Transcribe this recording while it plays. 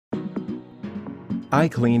I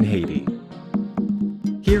Clean Haiti.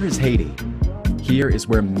 Here is Haiti. Here is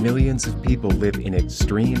where millions of people live in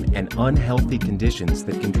extreme and unhealthy conditions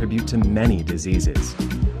that contribute to many diseases.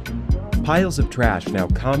 Piles of trash now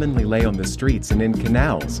commonly lay on the streets and in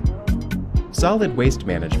canals. Solid waste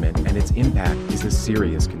management and its impact is a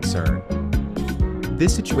serious concern.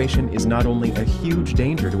 This situation is not only a huge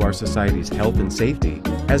danger to our society's health and safety,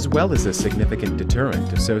 as well as a significant deterrent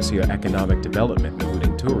to socioeconomic development,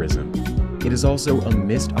 including tourism. It is also a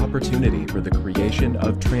missed opportunity for the creation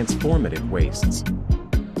of transformative wastes.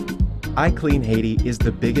 I Clean Haiti is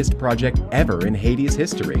the biggest project ever in Haiti's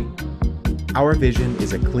history. Our vision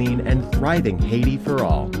is a clean and thriving Haiti for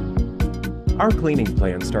all. Our cleaning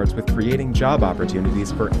plan starts with creating job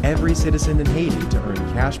opportunities for every citizen in Haiti to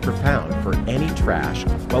earn cash per pound for any trash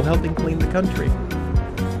while helping clean the country.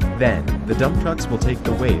 Then, the dump trucks will take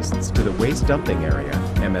the wastes to the waste dumping area,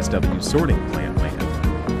 MSW sorting plant land.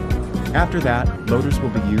 After that, loaders will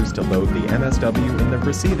be used to load the MSW in the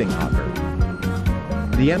receiving hopper.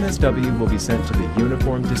 The MSW will be sent to the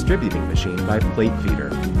uniform distributing machine by plate feeder.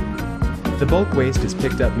 The bulk waste is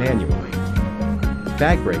picked up manually.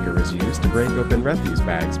 Bag breaker is used to break open refuse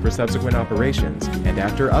bags for subsequent operations, and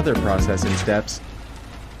after other processing steps,